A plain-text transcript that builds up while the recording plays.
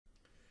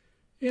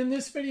In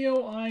this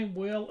video, I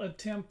will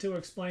attempt to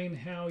explain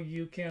how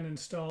you can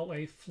install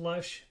a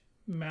flush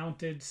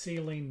mounted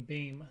ceiling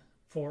beam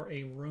for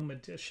a room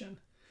addition.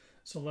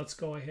 So let's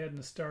go ahead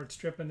and start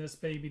stripping this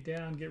baby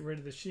down, get rid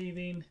of the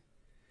sheathing.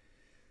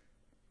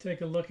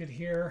 Take a look at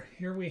here.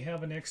 Here we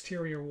have an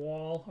exterior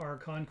wall, our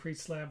concrete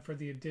slab for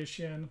the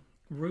addition,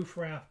 roof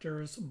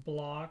rafters,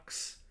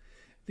 blocks.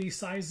 The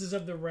sizes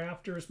of the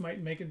rafters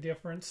might make a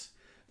difference.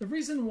 The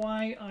reason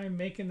why I'm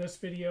making this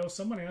video,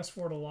 someone asked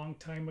for it a long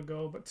time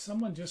ago, but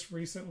someone just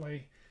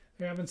recently,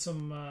 they're having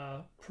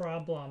some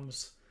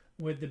problems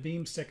with the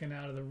beam sticking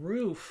out of the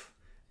roof.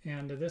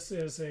 And this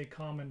is a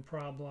common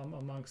problem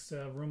amongst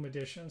room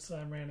additions.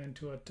 I ran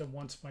into it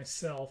once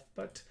myself.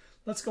 But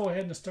let's go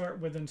ahead and start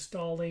with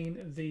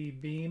installing the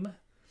beam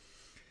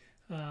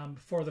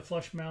for the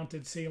flush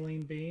mounted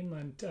ceiling beam.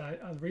 And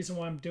the reason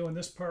why I'm doing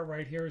this part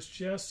right here is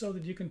just so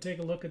that you can take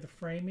a look at the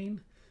framing,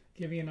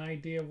 give you an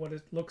idea of what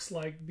it looks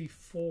like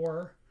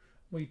before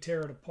we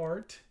tear it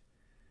apart.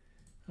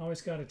 I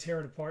always got to tear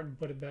it apart and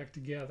put it back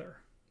together.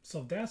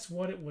 So that's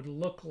what it would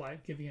look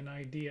like, give you an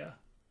idea.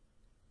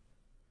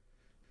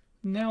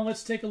 Now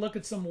let's take a look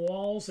at some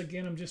walls.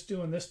 Again, I'm just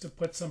doing this to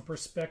put some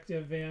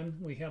perspective in.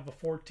 We have a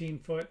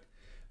 14-foot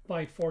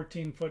by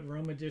 14-foot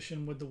room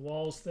addition with the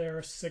walls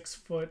there,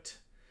 6-foot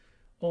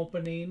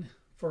opening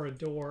for a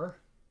door.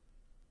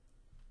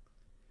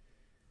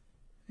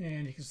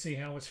 And you can see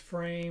how it's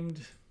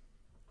framed.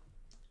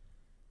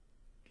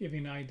 Give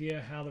you an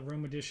idea how the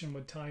room addition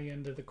would tie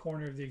into the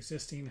corner of the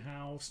existing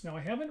house. Now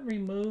I haven't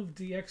removed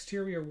the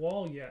exterior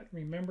wall yet.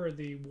 Remember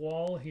the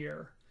wall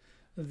here.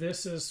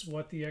 This is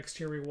what the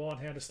exterior wall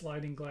had, a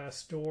sliding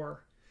glass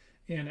door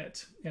in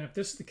it. And if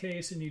this is the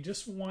case and you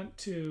just want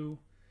to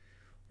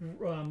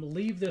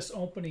leave this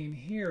opening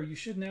here, you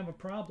shouldn't have a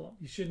problem.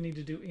 You shouldn't need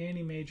to do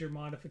any major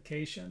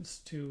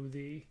modifications to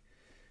the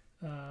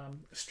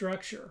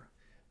structure,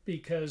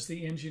 because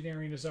the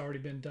engineering has already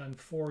been done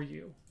for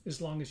you,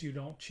 as long as you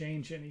don't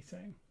change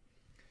anything.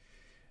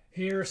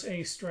 Here's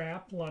a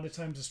strap. A lot of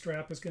times a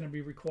strap is going to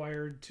be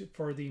required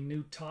for the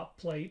new top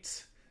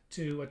plates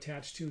to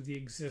attach to the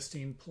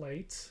existing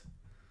plates,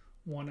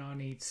 one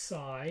on each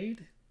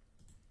side.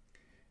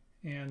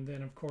 And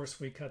then of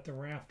course we cut the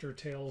rafter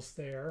tails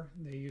there.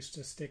 They used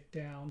to stick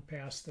down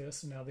past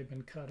this, and now they've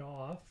been cut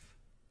off.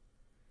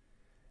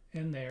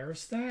 And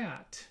there's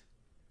that.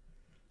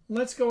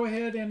 Let's go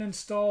ahead and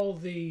install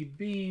the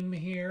beam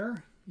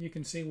here. You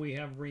can see we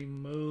have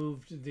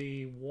removed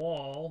the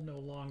wall, no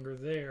longer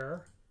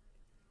there.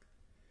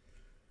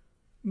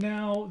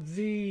 Now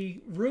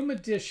the room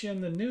addition,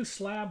 the new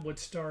slab would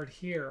start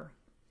here.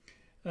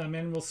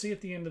 And we'll see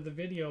at the end of the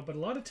video, but a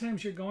lot of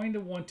times you're going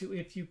to want to,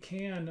 if you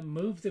can,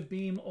 move the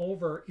beam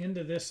over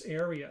into this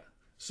area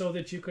so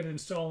that you can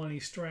install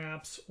any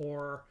straps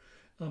or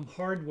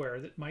hardware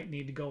that might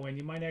need to go in.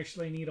 You might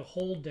actually need a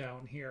hold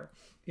down here.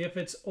 If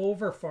it's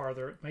over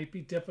farther, it might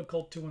be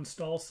difficult to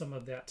install some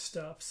of that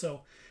stuff.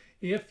 So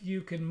if you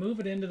can move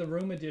it into the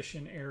room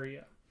addition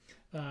area,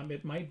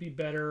 it might be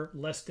better,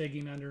 less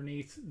digging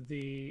underneath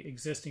the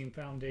existing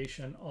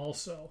foundation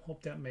also.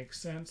 Hope that makes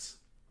sense.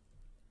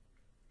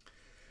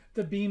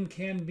 The beam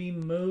can be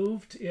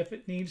moved if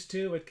it needs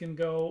to. It can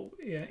go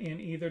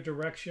in either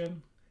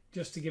direction,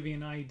 just to give you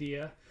an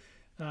idea.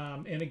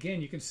 And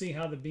again, you can see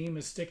how the beam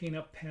is sticking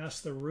up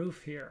past the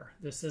roof here.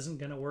 This isn't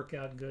going to work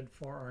out good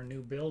for our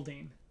new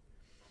building.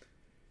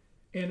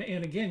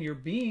 And again, your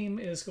beam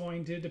is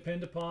going to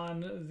depend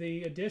upon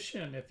the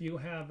addition. If you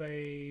have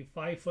a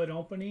 5-foot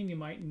opening, you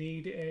might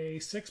need a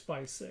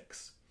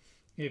 6x6.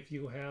 If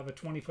you have a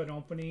 20-foot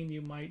opening,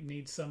 you might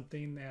need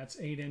something that's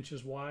 8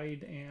 inches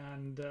wide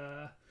and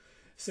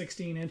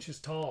 16 inches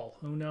tall.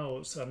 Who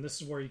knows?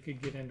 This is where you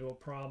could get into a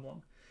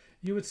problem.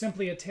 You would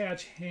simply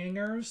attach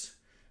hangers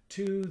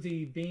to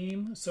the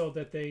beam so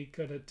that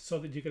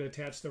you could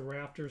attach the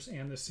rafters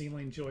and the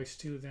ceiling joist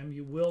to them.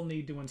 You will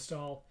need to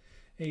install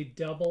a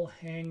double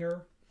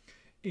hanger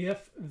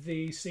if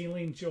the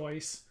ceiling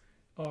joists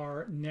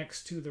are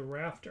next to the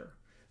rafter.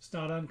 It's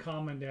not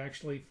uncommon to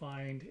actually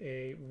find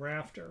a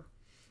rafter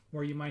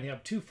where you might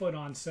have 2-foot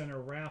on center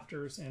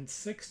rafters and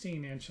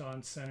 16-inch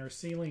on center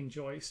ceiling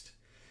joist.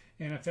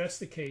 And if that's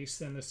the case,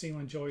 then the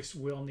ceiling joist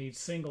will need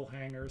single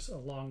hangers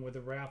along with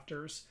the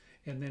rafters,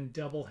 and then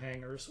double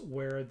hangers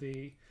where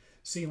the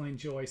ceiling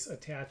joist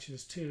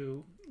attaches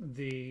to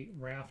the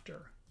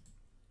rafter.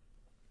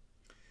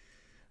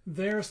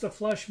 There's the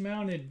flush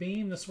mounted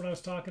beam. That's what I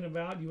was talking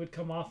about. You would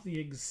come off the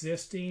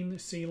existing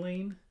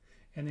ceiling,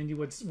 and then you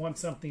would want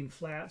something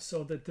flat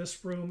so that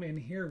this room in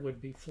here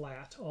would be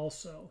flat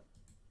also,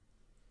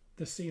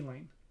 the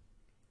ceiling.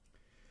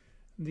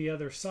 The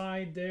other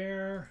side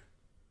there,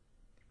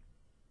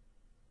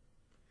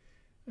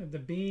 the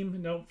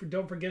beam,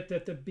 don't forget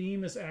that the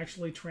beam is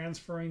actually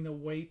transferring the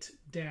weight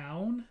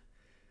down.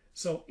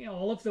 So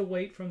all of the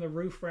weight from the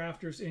roof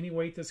rafters, any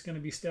weight that's going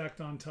to be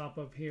stacked on top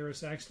of here,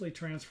 is actually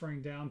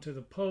transferring down to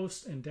the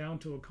post and down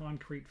to a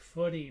concrete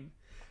footing.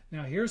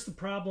 Now here's the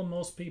problem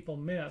most people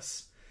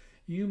miss.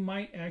 You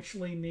might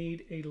actually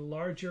need a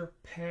larger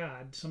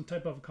pad, some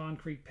type of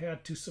concrete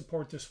pad, to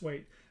support this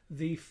weight.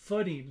 the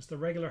footings, the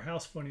regular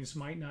house footings,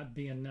 might not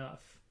be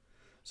enough.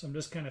 So I'm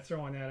just kind of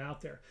throwing that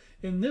out there.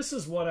 And this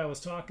is what I was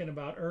talking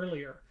about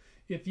earlier.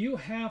 If you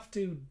have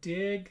to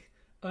dig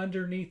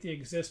underneath the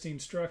existing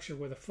structure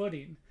with a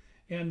footing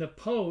and the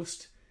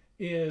post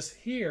is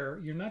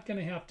here, you're not going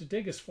to have to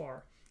dig as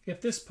far.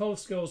 If this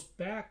post goes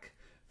back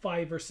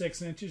 5 or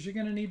 6 inches, you're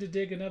going to need to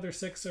dig another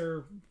 5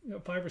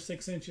 or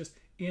 6 inches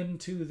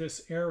into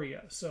this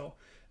area. So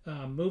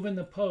moving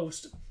the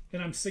post,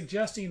 and I'm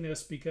suggesting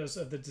this because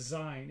of the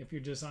design. If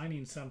you're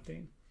designing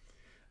something,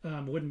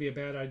 wouldn't be a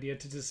bad idea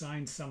to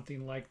design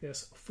something like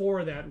this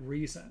for that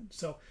reason.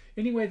 So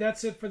anyway,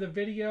 that's it for the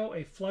video,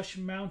 a flush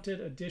mounted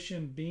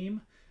addition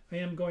beam. I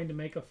am going to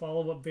make a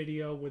follow-up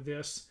video with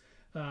this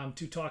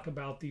to talk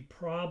about the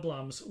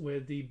problems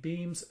with the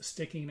beams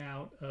sticking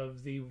out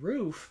of the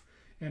roof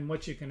and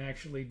what you can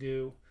actually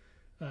do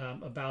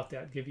about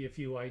that, give you a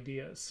few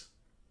ideas.